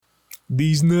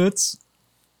These nuts.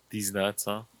 These nuts,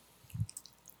 huh?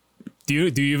 Do you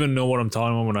even know what I'm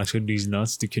talking about when I say these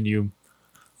nuts? Can you?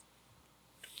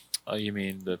 Oh, you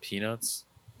mean the peanuts?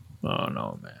 Oh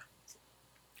no, man.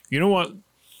 You know what?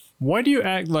 Why do you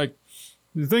act like?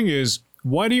 The thing is,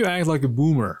 why do you act like a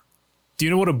boomer? Do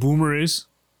you know what a boomer is?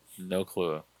 No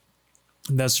clue.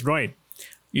 That's right.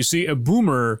 You see, a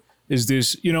boomer is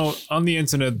this, on the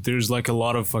internet, there's like a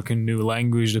lot of fucking new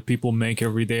language that people make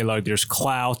every day. Like there's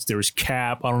clout, there's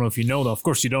cap. I don't know if you know them. Of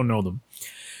course, you don't know them.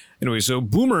 Anyway, so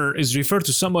boomer is referred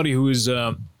to somebody who is,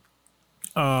 do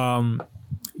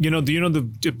you know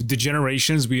the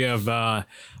generations? We have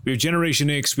Generation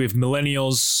X, we have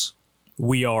millennials.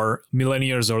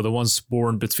 Millennials are the ones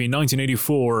born between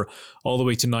 1984 all the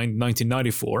way to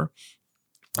 1994.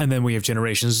 And then we have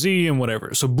Generation Z and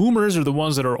whatever. So boomers are the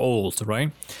ones that are old,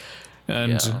 right?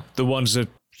 And the ones that,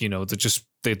 that just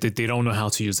they don't know how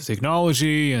to use the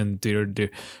technology, and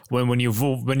when you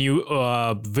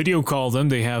video call them,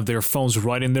 they have their phones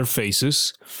right in their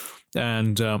faces,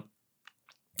 and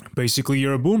basically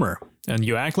you're a boomer and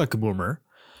you act like a boomer,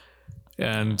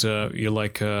 and you're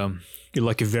like a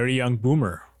very young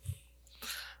boomer.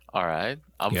 All right,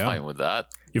 I'm fine with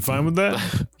that. You're fine with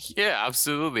that? Yeah,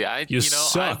 absolutely.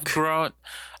 Suck.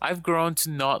 I've grown to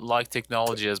not like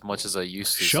technology as much as I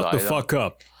used to. Shut the fuck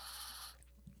up.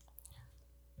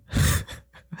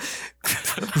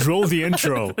 Roll the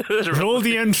intro. Roll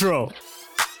the intro.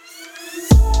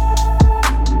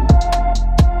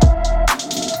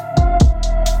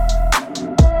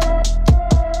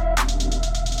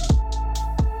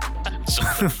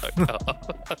 Shut the fuck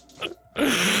up.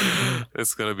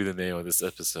 That's gonna be the name of this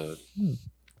episode.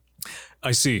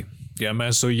 I see. Yeah,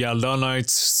 man. So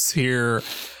Yaldaonites here.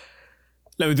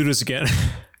 Let me do this again.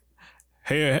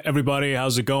 Hey, everybody.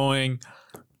 How's it going?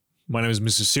 My name is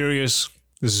Mr. Serious.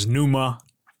 This is Numa.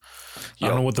 I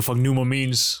don't know what the fuck Numa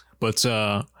means, but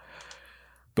yeah.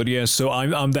 So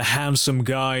I'm the handsome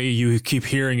guy you keep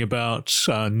hearing about.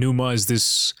 Numa is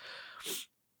this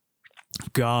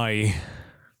guy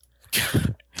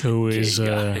who is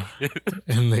in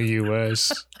the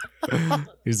US.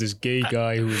 He's this gay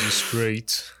guy who is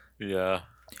straight. Yeah.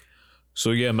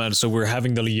 So yeah, man. So we're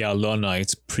having the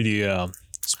Yaldaonites. Pretty.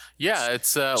 Yeah,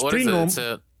 it's what is it? It's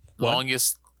a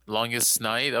longest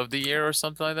night of the year or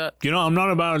something like that.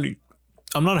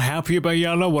 I'm not happy about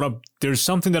Yalla. There's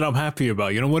something that I'm happy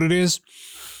about. You know what it is?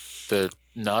 The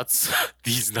nuts.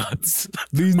 These nuts.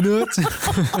 These nuts.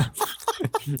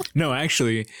 No,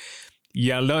 actually,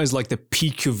 Yalla is like the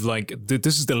peak of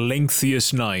this is the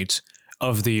lengthiest night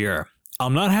of the year.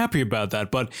 I'm not happy about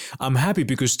that, but I'm happy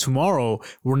because tomorrow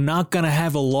we're not gonna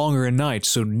have a longer night.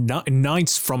 So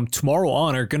nights from tomorrow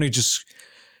on are gonna just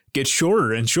get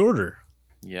shorter and shorter.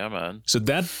 Yeah, man. So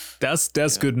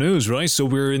that's good news, right? So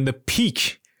we're in the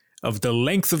peak of the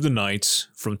length of the nights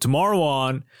from tomorrow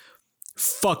on.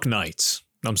 Fuck nights.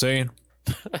 Know what I'm saying?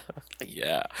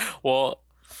 Yeah. Well,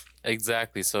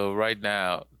 exactly. So right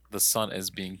now the sun is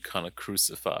being kind of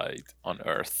crucified on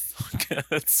Earth.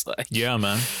 It's like, yeah,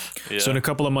 man. Yeah. So in a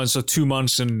couple of months, so 2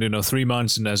 months and 3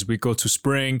 months, and as we go to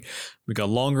spring, we got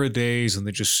longer days, and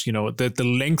they just the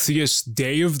lengthiest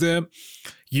day of the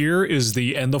year is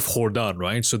the end of Hordan,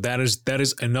 right? So that is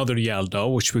another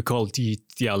Yalda, which we call the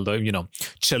Yalda,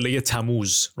 Cheliya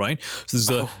Tammuz, right? So this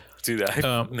is dude,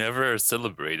 I've never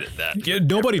celebrated that. Yeah,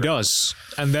 nobody does.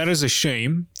 And that is a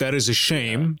shame. That is a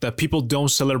shame that people don't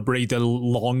celebrate the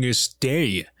longest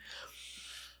day.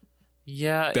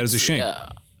 Yeah. That is a shame. Yeah,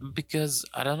 because,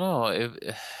 I don't know,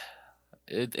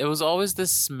 it was always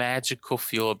this magical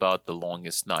feel about the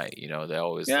longest night. They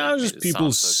always... Yeah, just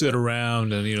people sit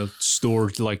around and,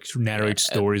 narrate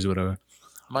stories or whatever.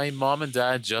 My mom and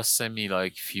dad just sent me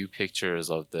few pictures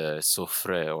of the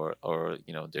sofre or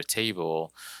their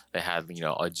table. They had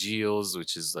agils,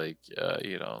 which is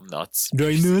nuts,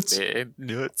 dry nuts,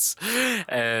 nuts,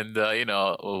 and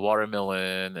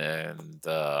watermelon and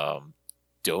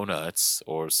donuts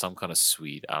or some kind of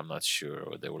sweet. I'm not sure.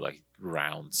 Or they were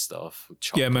round stuff.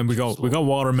 Yeah, man, we got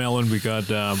watermelon, we got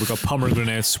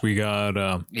pomegranates, we got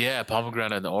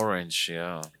pomegranate and orange.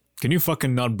 Yeah. Can you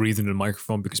fucking not breathe into the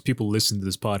microphone because people listen to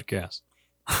this podcast?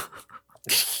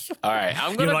 All right,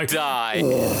 I'm gonna die.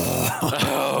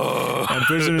 And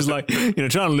person is trying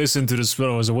to listen to this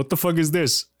film. I was like, what the fuck is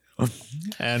this?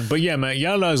 But yeah, man,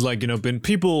 Yalla is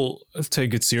people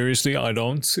take it seriously. I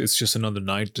don't. It's just another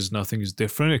night. There's nothing is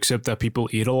different except that people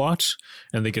eat a lot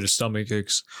and they get a stomach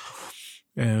aches.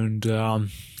 And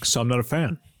so I'm not a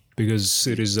fan because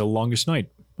it is the longest night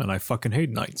and I fucking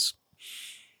hate nights.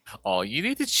 Oh, you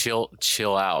need to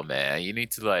chill out, man. You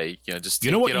need to just take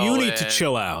you know what? it all You need in. to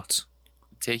chill out.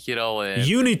 Take it all in.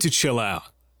 You need to chill out.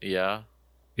 Yeah.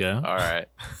 Yeah. All right.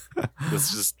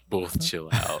 Let's just both chill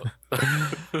out.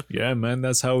 Yeah, man,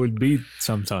 that's how it be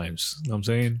sometimes. You know what I'm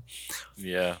saying?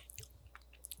 Yeah.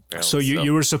 So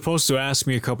you were supposed to ask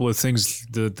me a couple of things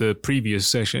the previous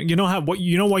session. You know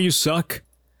why you suck?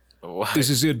 Why? This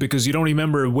is it, because you don't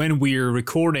remember when we're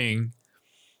recording,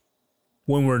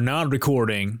 when we're not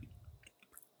recording,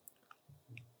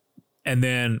 and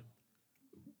then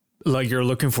like you're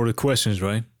looking for the questions,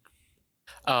 right?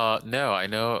 No, I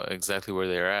know exactly where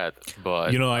they're at,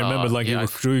 but I remember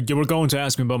you were going to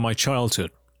ask me about my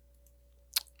childhood.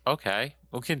 Okay,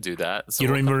 we can do that. So you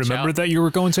don't even remember that you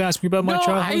were going to ask me about my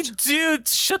childhood? I do.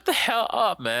 Shut the hell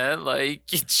up, man. Like,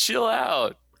 chill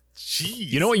out.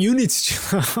 Jeez. You know what? You need to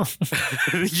chill out.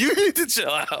 You need to chill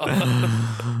out.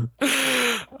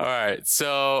 All right.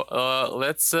 So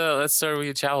let's start with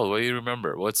your childhood. What do you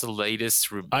remember? What's the latest?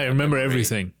 I remember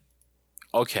everything.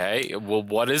 Okay. Well,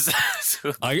 what is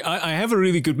that? I have a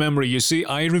really good memory. You see,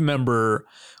 I remember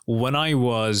when I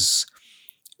was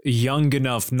young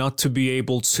enough not to be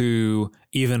able to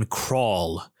even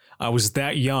crawl. I was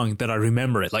that young that I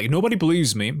remember it. Like, nobody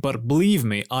believes me, but believe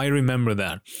me, I remember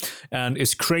that. And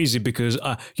it's crazy because,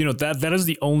 that is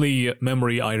the only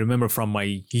memory I remember from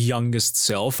my youngest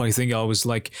self. I think I was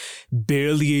like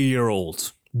barely a year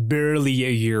old.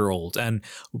 And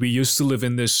we used to live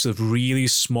in this really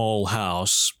small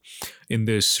house in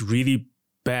this really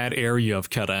bad area of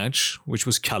Karaj, which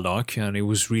was Kalok, and it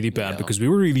was really bad because we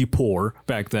were really poor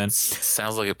back then.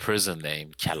 Sounds like a prison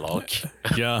name, Kalok.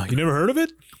 Yeah, you never heard of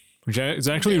it? It's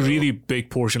actually a really big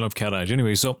portion of Karaj.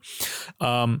 Anyway, so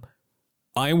I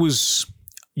was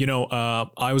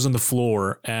on the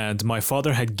floor, and my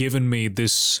father had given me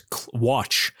this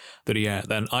watch that he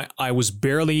had, and I was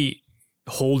barely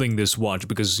holding this watch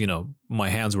because my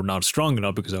hands were not strong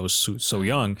enough because I was so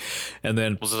young. And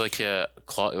then was it like a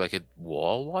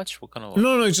wall watch? What kind of watch?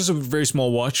 No, it's just a very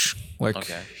small watch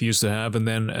he used to have. And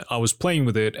then I was playing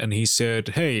with it, and he said,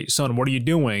 "Hey son, what are you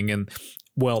doing?" And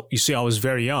well, you see, I was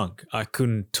very young. I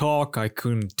couldn't talk, I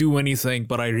couldn't do anything,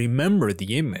 but I remember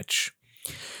the image.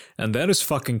 And that is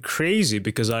fucking crazy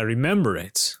because I remember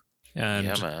it. And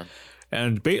yeah, man.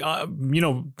 And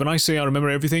when I say I remember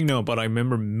everything, no, but I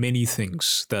remember many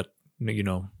things that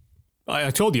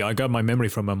I told you I got my memory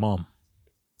from my mom.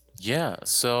 Yeah.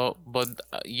 So, but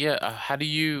how do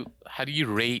you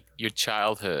rate your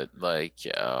childhood? Like,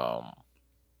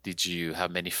 did you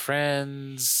have many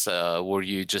friends? Were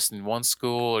you just in one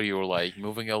school, or you were like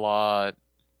moving a lot?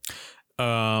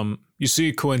 You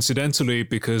see, coincidentally,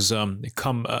 because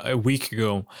a week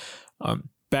ago,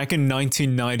 back in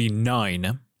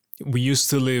 1999. We used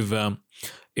to live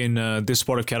in this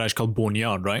part of Karaj called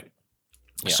Bonyard, right?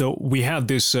 Yeah. So we had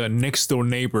this next door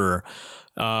neighbor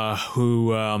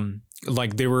who,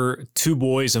 they were two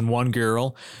boys and one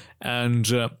girl,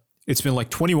 and it's been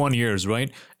like 21 years,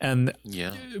 right? And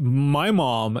my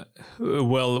mom,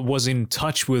 was in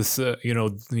touch with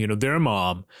their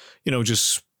mom,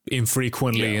 just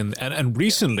infrequently, and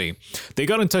recently they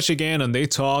got in touch again, and they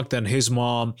talked, and his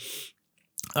mom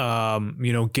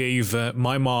gave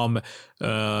my mom,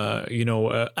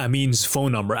 Amin's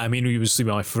phone number. Amin used to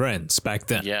be my friends back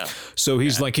then. Yeah. So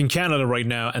he's like in Canada right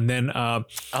now. And then, oh,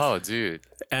 dude.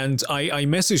 And I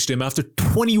messaged him after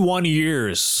 21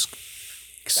 years.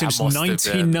 Since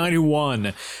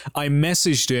 1991, I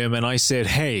messaged him and I said,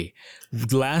 "Hey,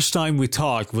 the last time we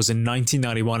talked was in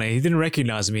 1991. And he didn't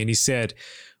recognize me. And he said,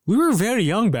 "We were very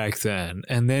young back then."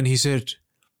 And then he said,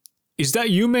 "Is that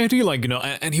you, Mehdi?"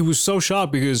 And he was so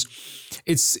shocked because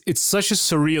it's such a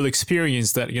surreal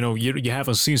experience that, you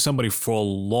haven't seen somebody for a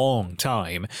long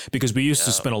time, because we used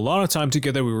to spend a lot of time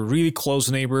together. We were really close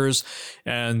neighbors.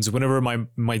 And whenever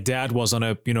my dad was on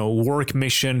a, work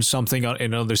mission, something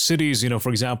in other cities, for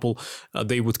example,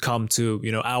 they would come to,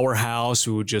 our house.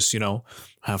 We would just,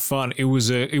 have fun. It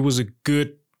was a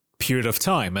good period of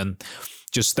time. And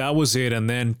just that was it. And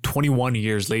then 21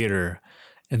 years later,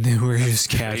 and then we're just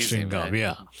catching up.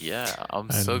 Yeah.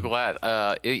 I'm so glad.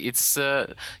 It's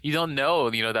you don't know,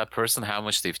 that person, how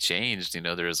much they've changed.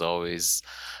 There's always,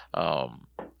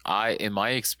 in my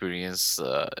experience,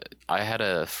 I had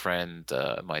a friend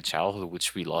in my childhood,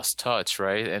 which we lost touch,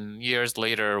 right? And years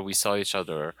later, we saw each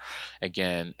other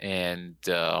again, and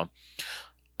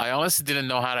I honestly didn't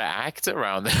know how to act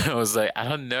around it. I was like, I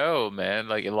don't know, man.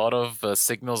 Like, a lot of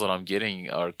signals that I'm getting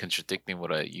are contradicting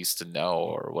what I used to know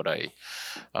or what I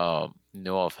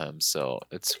know of him. So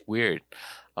it's weird.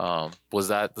 Was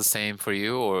that the same for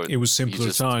you, or it was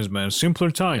simpler times, man? Simpler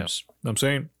times. Yeah. I'm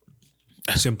saying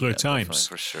simpler times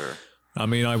for sure. I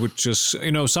mean, I would just,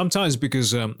 sometimes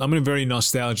because I'm a very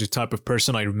nostalgic type of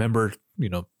person. I remember,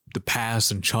 the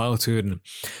past and childhood and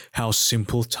how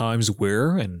simple times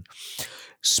were, and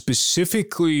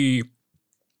specifically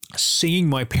seeing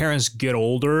my parents get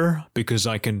older, because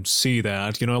I can see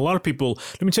that, a lot of people,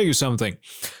 let me tell you something.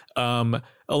 A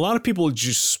lot of people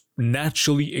just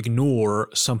naturally ignore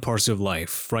some parts of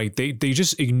life, right? They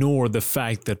just ignore the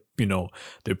fact that,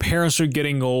 their parents are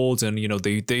getting old, and,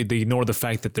 they ignore the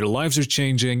fact that their lives are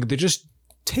changing. They just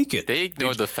take it. They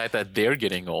ignore the fact that they're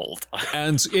getting old.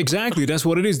 And exactly, that's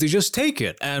what it is. They just take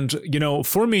it. And,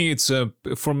 for me,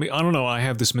 I don't know, I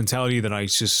have this mentality that I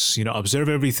just, observe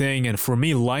everything. And for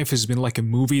me, life has been like a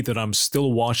movie that I'm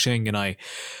still watching, and I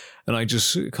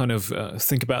just kind of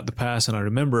think about the past. And I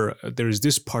remember there is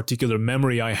this particular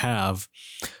memory I have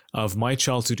of my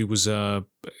childhood. It was, I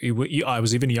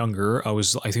was even younger. I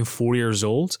was, I think, 4 years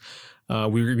old.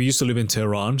 We used to live in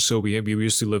Tehran, so we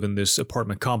used to live in this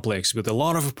apartment complex with a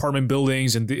lot of apartment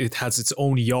buildings, and it has its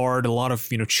own yard. A lot of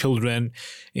children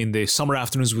in the summer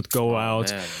afternoons would go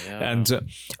out, man, yeah. and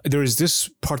there is this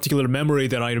particular memory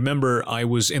that I remember. I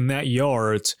was in that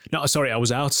yard. No, sorry, I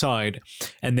was outside,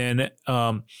 and then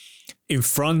in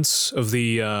front of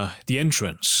the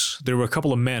entrance, there were a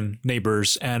couple of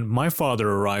neighbors, and my father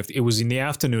arrived. It was in the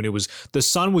afternoon. The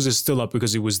sun was still up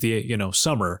because it was the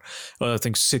summer. I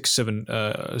think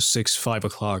 5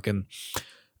 o'clock, and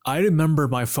I remember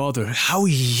my father, how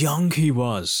young he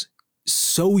was,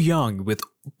 so young, with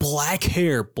black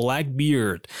hair, black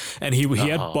beard, and he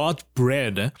had bought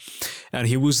bread, and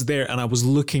he was there, and I was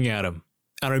looking at him.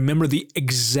 I remember the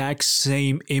exact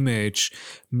same image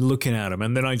looking at him.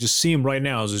 And then I just see him right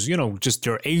now. It's just, just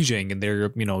they're aging, and they're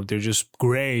just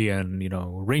gray and,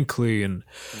 wrinkly, and,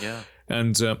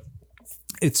 and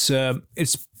it's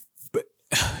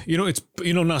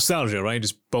nostalgia, right?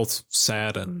 It's both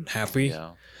sad and happy.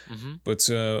 Yeah. Mm-hmm. But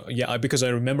because I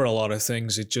remember a lot of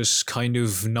things, it just kind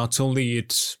of, not only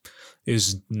it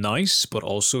is nice, but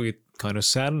also it kind of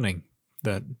saddening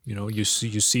that, you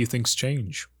see things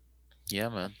change. Yeah,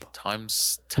 man. Time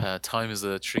is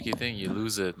a tricky thing. You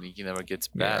lose it and you can never get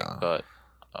it back. Yeah. But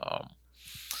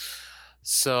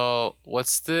so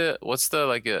what's the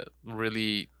like a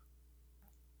really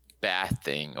bad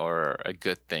thing or a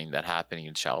good thing that happened in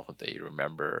your childhood that you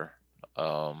remember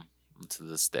to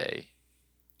this day?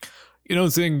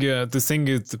 The thing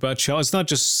is about childhood. It's not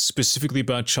just specifically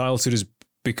about childhood, is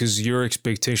because your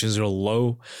expectations are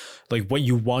low. Like, what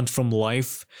you want from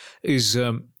life is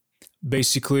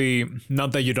basically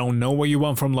not that you don't know what you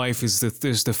want from life, is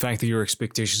the fact that your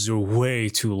expectations are way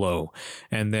too low,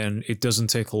 and then it doesn't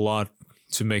take a lot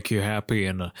to make you happy.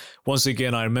 And once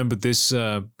again, I remember this,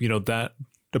 that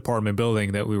apartment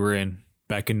building that we were in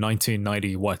back in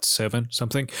 1997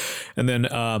 something, and then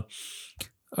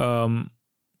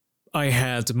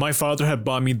my father had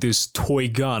bought me this toy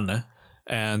gun,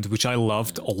 and which I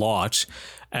loved a lot,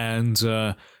 and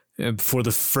for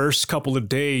the first couple of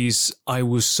days, I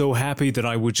was so happy that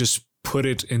I would just put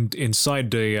it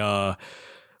inside the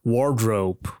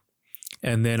wardrobe,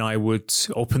 and then I would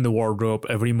open the wardrobe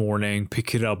every morning,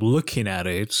 pick it up, looking at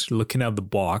the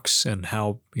box, and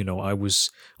how I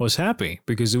was happy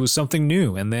because it was something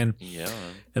new, and then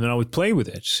I would play with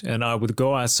it, and I would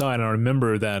go outside, and I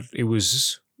remember that it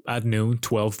was at noon,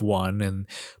 12:01, and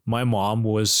my mom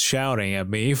was shouting at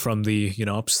me from the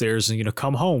upstairs, and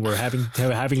come home, we're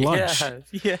having lunch.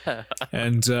 Yeah.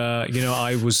 And I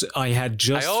had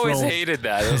just I always hated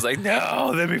that. I was like,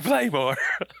 no, let me play more.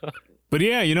 But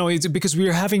yeah, it's because we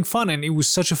were having fun, and it was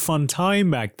such a fun time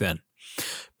back then.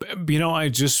 I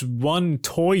just, one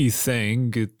toy thing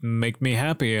could make me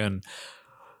happy, and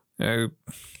the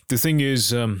thing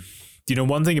is,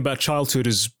 one thing about childhood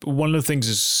is, one of the things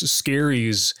is scary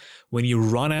is when you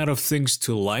run out of things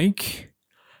to like.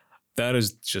 That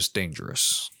is just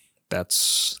dangerous. It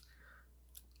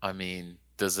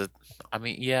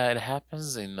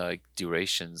happens in like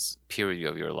period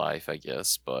of your life, I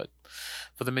guess. But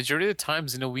for the majority of the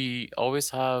times, we always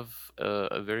have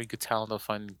a very good talent of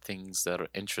finding things that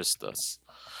interest us.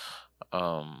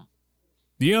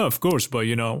 Yeah, of course. But,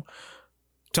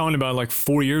 talking about like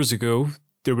 4 years ago,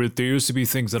 there used to be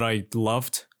things that I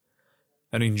loved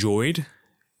and enjoyed,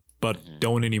 but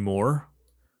don't anymore.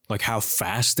 Like how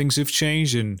fast things have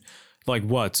changed, and like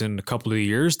what, in a couple of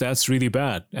years, that's really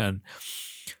bad. And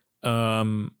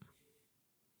money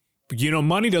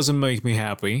doesn't make me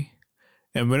happy.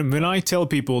 And when I tell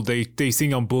people, they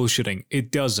think I'm bullshitting.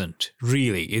 It doesn't.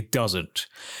 Really, it doesn't.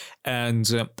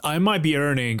 And I might be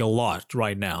earning a lot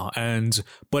right now,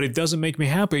 but it doesn't make me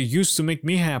happy. It used to make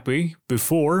me happy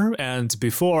before, and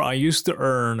before I used to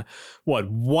earn,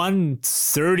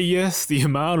 1/30th the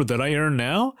amount that I earn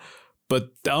now?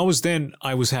 But I was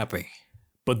happy.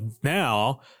 But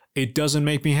now it doesn't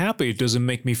make me happy. It doesn't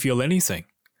make me feel anything.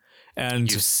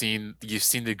 And you've seen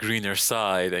the greener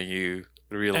side, and you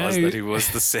realize that it was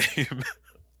the same.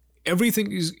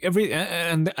 Everything is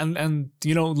and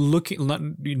you know,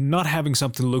 not having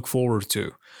something to look forward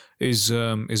to is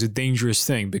a dangerous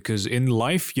thing, because in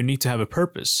life you need to have a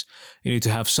purpose. You need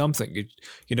to have something.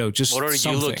 You know, just what are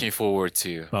something. you looking forward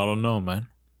to? I don't know, man.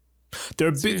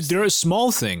 There are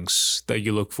small things that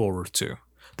you look forward to.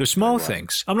 They're small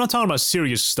things. I'm not talking about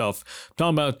serious stuff. I'm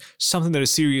talking about something that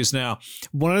is serious now.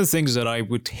 One of the things that I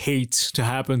would hate to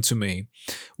happen to me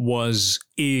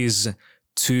is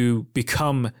to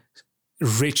become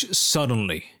rich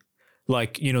suddenly.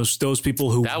 Like, you know, those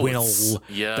people who that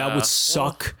would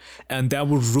suck, and that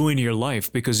would ruin your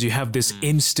life, because you have this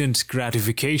instant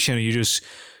gratification, and you just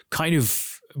kind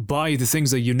of buy the things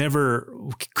that you never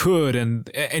could, and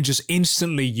just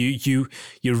instantly you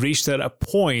reach that a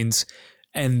point.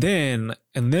 And then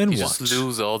you what? Just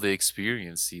lose all the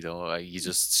experience, you know. Like, you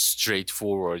just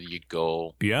straightforward, you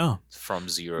go from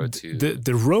zero to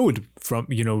the road, from,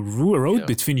 you know, road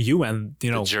between you and,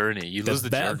 you know, the journey. You lose the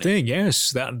that journey. thing.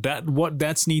 Yes,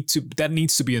 that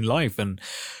needs to be in life, and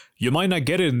you might not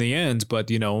get it in the end,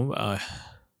 but you know,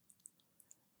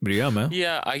 but yeah, man.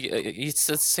 Yeah, it's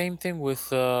the same thing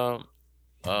with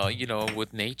you know,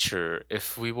 with nature.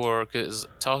 If we were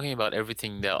talking about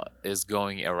everything that is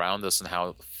going around us and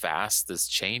how fast it's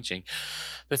changing,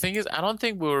 the thing is, I don't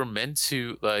think we were meant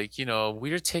to, like, you know,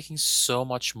 we're taking so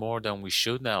much more than we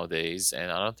should nowadays,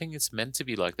 and I don't think it's meant to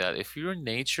be like that. If you're in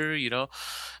nature, you know,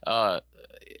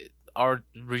 our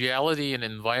reality and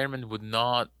environment would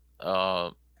not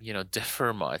you know,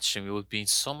 differ much, and we would be in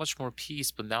so much more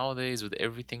peace. But nowadays, with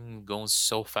everything going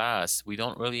so fast, we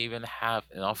don't really even have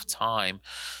enough time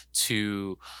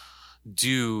to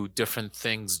do different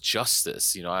things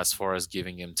justice, you know, as far as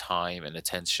giving him time and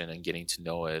attention and getting to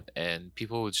know it. And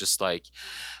people would just like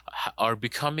are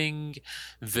becoming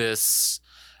this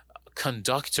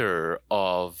conductor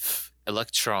of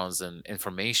electrons and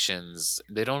informations.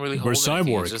 They don't really hold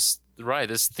anything. Just right,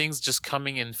 this thing's just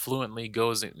coming in fluently,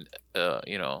 goes in,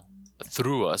 you know,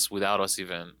 through us without us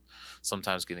even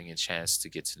sometimes getting a chance to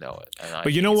get to know it.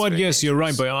 But you know what? Yes, you're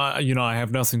right. But you know, I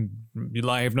have nothing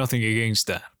against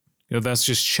that. You know, that's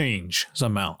just change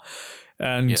somehow.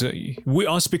 And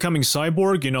us becoming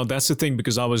cyborg, you know, that's the thing,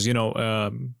 because I was, you know,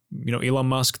 Elon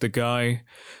Musk, the guy,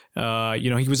 you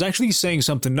know, he was actually saying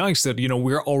something nice, that, you know,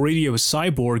 we're already a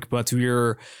cyborg, but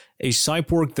we're a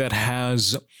cyborg that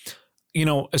has, you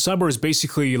know, a cyborg is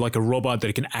basically like a robot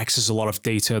that can access a lot of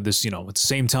data, this, you know, at the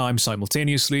same time,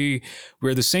 simultaneously.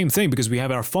 We're the same thing, because we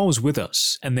have our phones with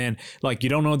us. And then, like, you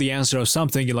don't know the answer of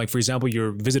something. You, like, for example,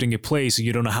 you're visiting a place and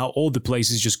you don't know how old the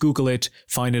place is. Just Google it,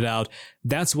 find it out.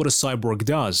 That's what a cyborg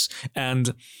does.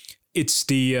 And it's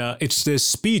the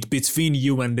speed between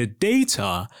you and the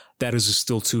data that is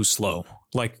still too slow.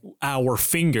 Like our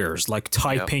fingers, like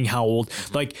typing how old,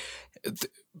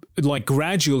 like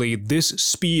gradually this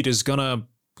speed is gonna,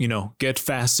 you know, get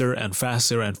faster and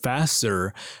faster and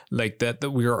faster, like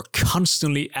that we are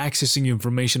constantly accessing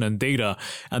information and data.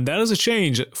 And that is a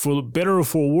change, for better or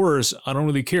for worse. I don't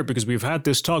really care, because we've had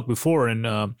this talk before in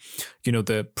you know,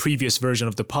 the previous version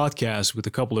of the podcast with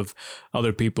a couple of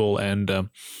other people, and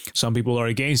some people are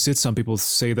against it. Some people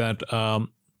say that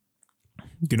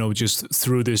you know, just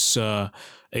through this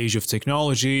age of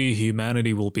technology,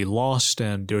 humanity will be lost,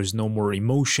 and there's no more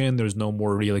emotion, there's no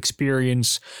more real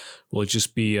experience. We'll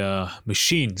just be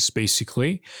machines,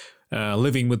 basically,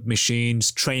 living with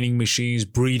machines, training machines,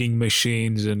 breeding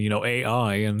machines, and, you know,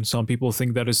 AI. And some people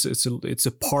think that it's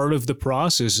a part of the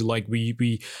process. Like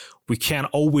we can't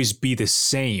always be the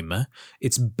same.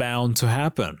 It's bound to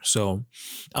happen. So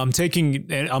I'm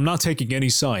not taking any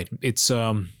side. It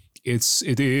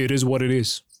is what it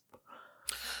is.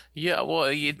 Yeah, well,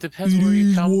 it depends where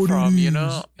you come from, you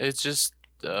know. It's just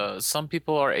some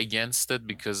people are against it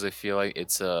because they feel like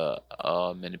it's a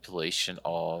manipulation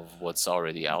of what's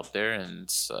already out there, and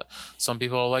some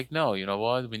people are like, no, you know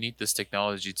what, we need this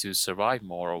technology to survive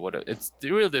more, or what. It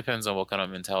really depends on what kind of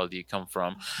mentality you come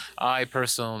from. I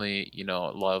personally, you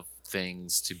know, love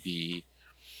things to be.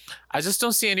 I just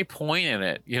don't see any point in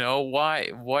it. You know,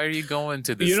 why are you going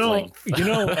to this length? You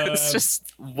know, it's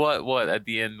just what at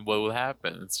the end, what will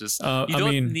happen? It's just you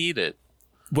don't need it.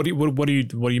 What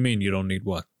do you mean you don't need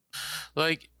what?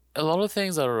 Like a lot of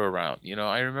things that are around. You know,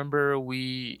 I remember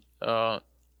we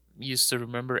used to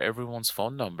remember everyone's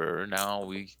phone number. Now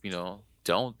we, you know,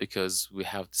 don't, because we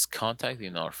have this contact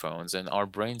in our phones and our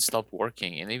brains stopped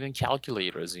working. And even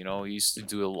calculators, you know, we used to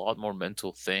do a lot more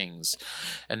mental things,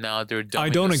 and now they're dumbing I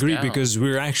don't us agree down. Because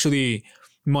we're actually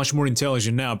much more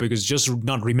intelligent now, because just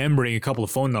not remembering a couple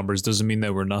of phone numbers doesn't mean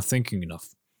that we're not thinking enough.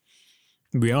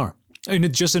 We are. And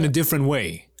it just in a different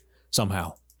way,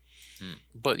 somehow.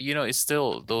 But, you know, it's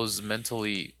still those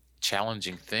mentally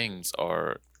challenging things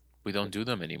we don't do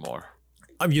them anymore.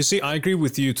 You see, I agree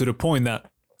with you to the point that,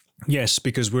 yes,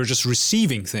 because we're just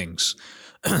receiving things.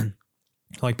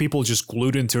 Like people just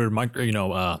glued into their,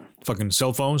 fucking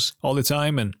cell phones all the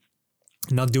time and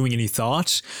not doing any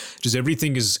thoughts. Just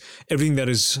everything that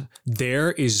is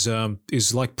there is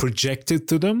like projected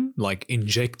to them, like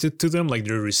injected to them, like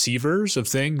they're receivers of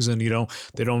things, and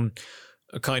they don't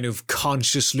kind of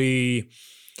consciously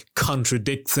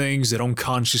contradict things. They don't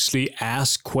consciously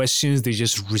ask questions. They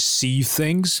just receive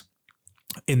things.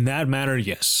 In that manner,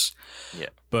 yes. Yeah.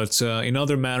 But in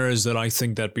other matters, that I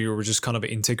think that we were just kind of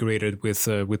integrated with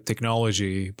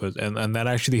technology, and that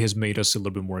actually has made us a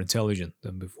little bit more intelligent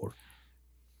than before.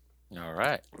 All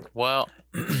right. Well,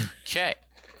 okay.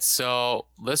 So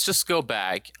let's just go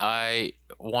back. I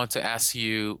want to ask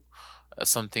you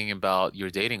something about your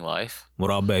dating life.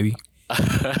 What up, baby?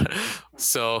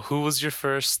 So who was your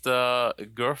first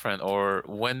girlfriend, or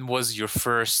when was your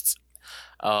first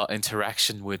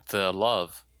interaction with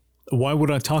love? Why would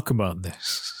I talk about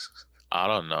this? I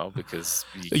don't know, because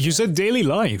you said daily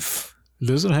life. It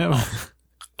doesn't have...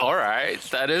 All right.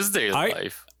 That is daily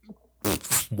life.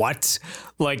 What?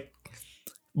 Like,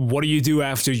 what do you do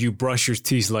after you brush your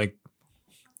teeth? Like,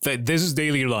 this is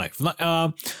daily life.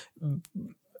 Let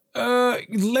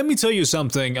me tell you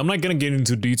something. I'm not gonna get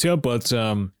into detail, but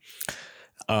you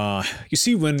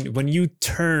see, when you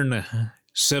turn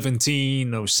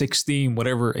 17 or 16,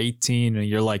 whatever, 18, and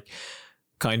you're like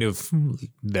kind of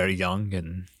very young,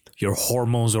 and your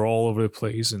hormones are all over the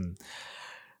place, and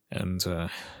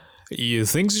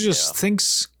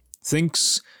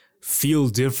things feel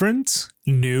different,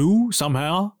 new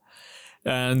somehow.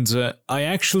 And I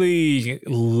actually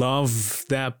love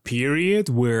that period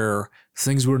where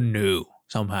things were new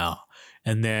somehow.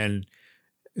 And then,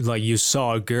 like, you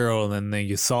saw a girl, and then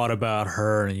you thought about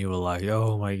her, and you were like,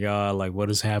 oh my God, like,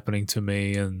 what is happening to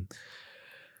me? And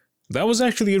that was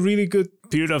actually a really good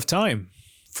period of time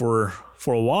for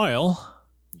a while.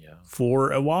 Yeah.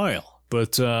 For a while.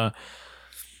 But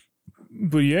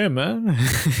yeah, man.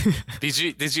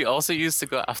 Did you also used to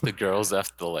go after girls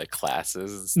after like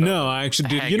classes and stuff? No, I actually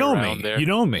did. You know me. There? You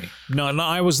know me. No,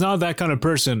 I was not that kind of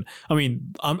person. I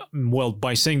mean,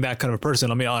 by saying that kind of person,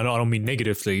 I mean, I don't mean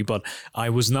negatively, but I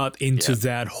was not into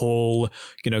that whole,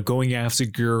 going after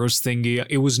girls thingy.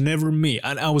 It was never me.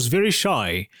 And I was very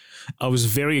shy. I was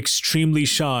very extremely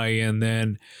shy. And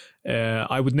then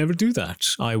I would never do that.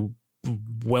 I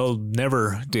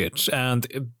never did.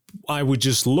 And I would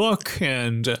just look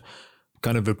and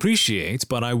kind of appreciate,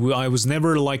 but I was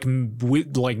never like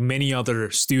many other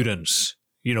students,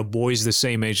 boys the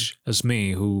same age as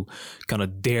me, who kind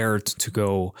of dared to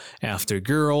go after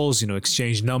girls,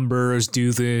 exchange numbers,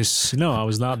 do this. No, I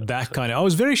was not that kind of. I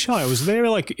was very shy. I was very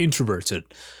like introverted.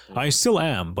 I still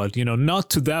am, but not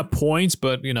to that point.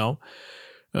 But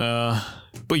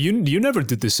but you never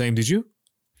did the same, did you?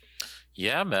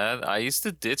 Yeah, man. I used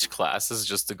to ditch classes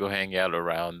just to go hang out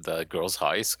around girls'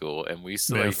 high school, and we used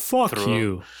to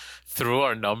threw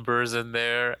our numbers in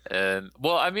there. And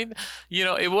well, I mean,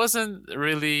 it wasn't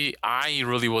really. I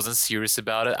really wasn't serious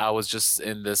about it. I was just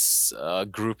in this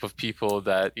group of people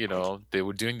that they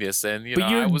were doing this, and But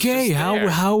you're gay.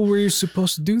 How were you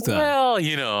supposed to do that?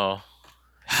 Well,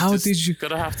 how did you?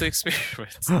 Gotta have to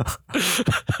experiment.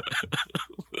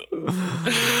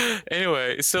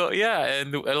 Anyway, so yeah,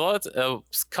 and a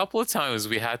couple of times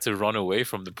we had to run away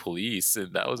from the police,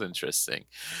 and that was interesting.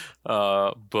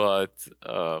 But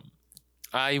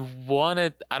I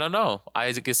don't know.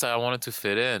 I guess I wanted to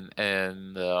fit in,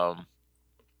 and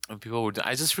people were.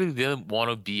 I just really didn't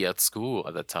want to be at school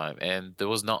at that time, and there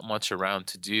was not much around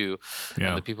to do. Yeah.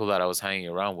 And the people that I was hanging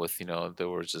around with, they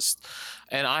were just.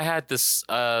 And I had this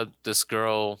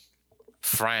girl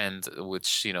friend,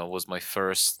 which was my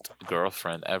first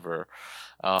girlfriend ever.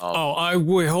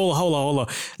 Wait, hold on.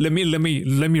 Let me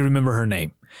remember her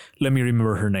name.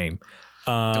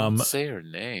 Don't say her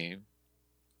name.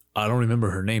 I don't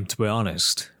remember her name, to be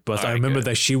honest, but I remember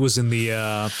that she was in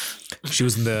the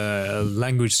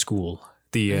language school.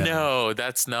 No,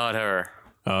 that's not her.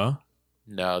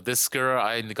 No, this girl,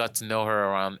 I got to know her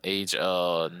around age 9.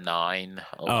 11.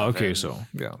 Oh, okay, so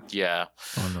yeah. Yeah.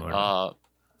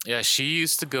 Yeah, she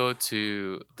used to go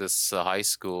to this high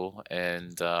school,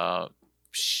 and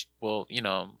well,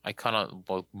 I kind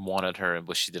of wanted her,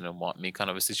 but she didn't want me, kind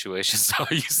of a situation. So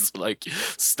I used to like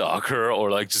stalk her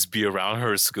or like just be around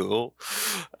her school,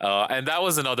 and that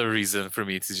was another reason for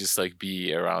me to just like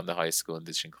be around the high school and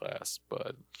ditching class.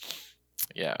 But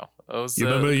yeah, it was. You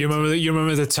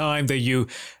remember the time that you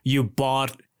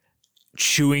bought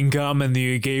chewing gum and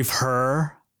you gave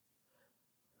her?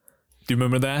 Do you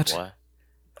remember that? What?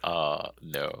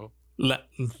 No.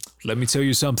 Let me tell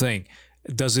you something.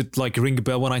 Does it like ring a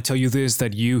bell when I tell you this,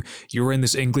 that you were in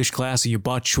this English class and you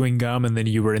bought chewing gum and then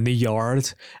you were in the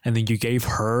yard and then you gave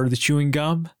her the chewing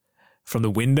gum from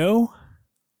the window?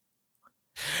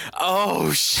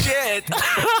 Oh shit.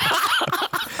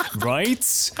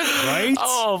 Right?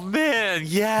 Oh man,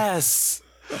 yes.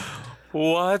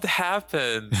 What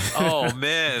happened? Oh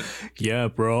man. Yeah,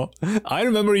 bro. I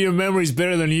remember your memories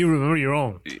better than you remember your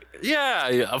own. Yeah,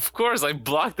 of course. I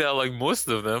blocked out like most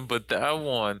of them, but that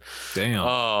one. Damn.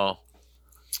 Oh.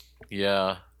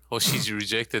 Yeah. Well, she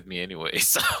rejected me anyway,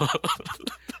 so.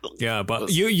 Yeah,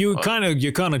 but you kind of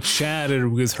chatted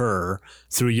with her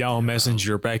through Yahoo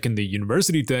Messenger back in the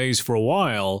university days for a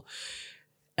while,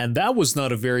 and that was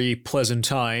not a very pleasant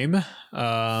time.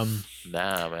 Nah,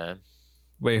 man.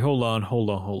 Wait, hold up.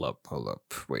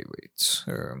 Wait.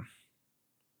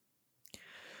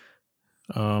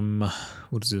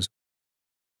 What is this?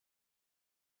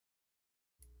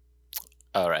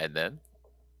 All right then.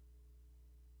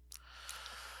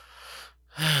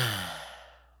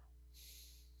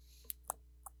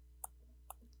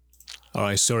 All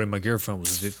right, sorry, my girlfriend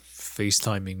was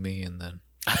FaceTiming me, and then.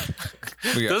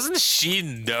 Doesn't she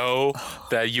know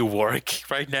that you work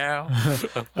right now?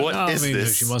 What is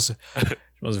this? She must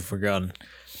have forgotten.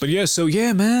 But yeah, so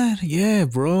yeah, man, yeah,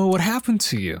 bro, what happened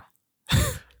to you?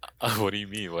 What do you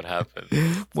mean? What happened?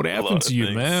 What happened to you,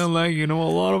 things. Man? Like, a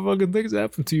lot of fucking things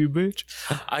happened to you, bitch.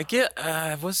 I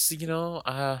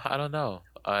don't know.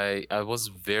 I was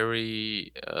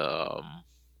very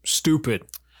stupid.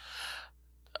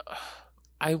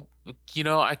 I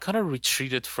kind of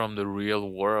retreated from the real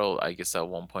world, I guess, at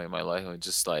one point in my life, and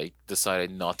just like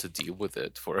decided not to deal with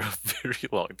it for a very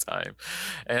long time.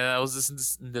 And I was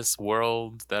just in this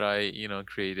world that I,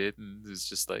 created, and it was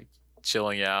just like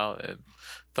chilling out and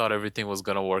thought everything was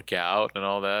going to work out and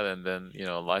all that. And then,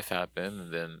 life happened,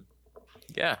 and then,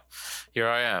 yeah, here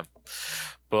I am.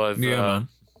 But man.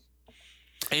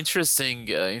 Interesting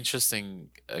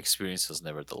experiences,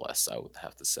 nevertheless, I would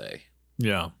have to say.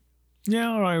 Yeah.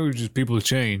 Yeah, all right, just people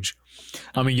change.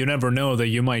 I mean, you never know that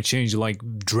you might change like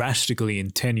drastically in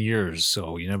 10 years.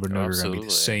 So you never know you're going to be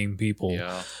the same people,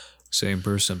 same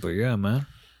person. But yeah, man.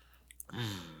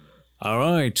 All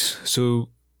right. So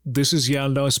this is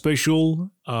Yalda Special.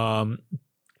 I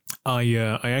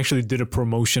actually did a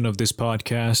promotion of this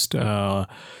podcast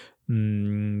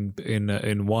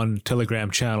in one Telegram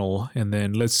channel. And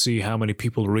then let's see how many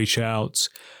people reach out.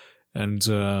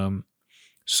 And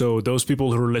so those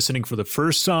people who are listening for the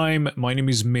first time, my name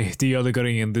is Mehdi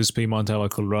Adegari, and this is Peyman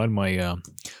Tawakkalrad, my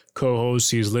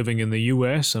co-host. He's living in the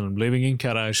U.S. and I'm living in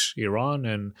Karash, Iran,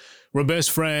 and we're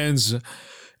best friends.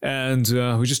 And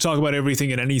we just talk about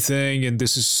everything and anything. And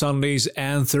this is Sundays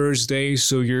and Thursdays,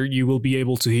 so you will be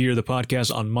able to hear the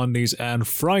podcast on Mondays and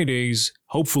Fridays,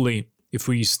 hopefully, if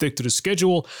we stick to the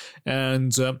schedule.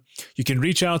 And you can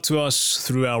reach out to us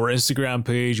through our Instagram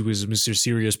page, which is Mr.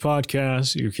 Serious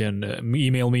Podcast. You can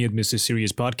email me at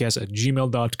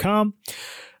mrseriouspodcast@gmail.com.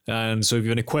 And so if you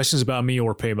have any questions about me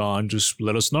or Peyman, just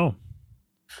let us know.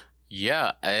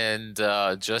 Yeah, and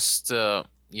I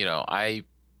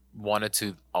wanted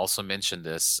to also mention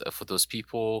this for those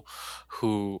people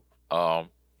who...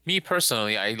 me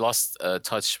personally, I lost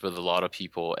touch with a lot of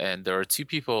people, and there are two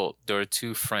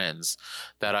friends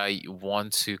that I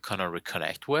want to kind of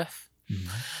reconnect with. Mm-hmm.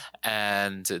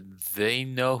 And they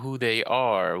know who they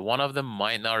are. One of them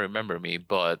might not remember me,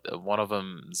 but one of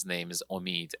them's name is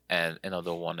Omid, and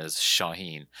another one is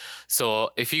Shaheen.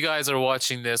 So if you guys are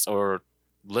watching this or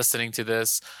listening to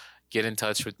this, get in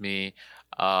touch with me.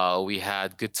 We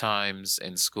had good times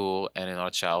in school and in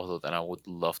our childhood, and I would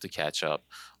love to catch up.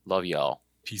 Love y'all.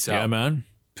 Peace out. Yeah, man.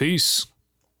 Peace.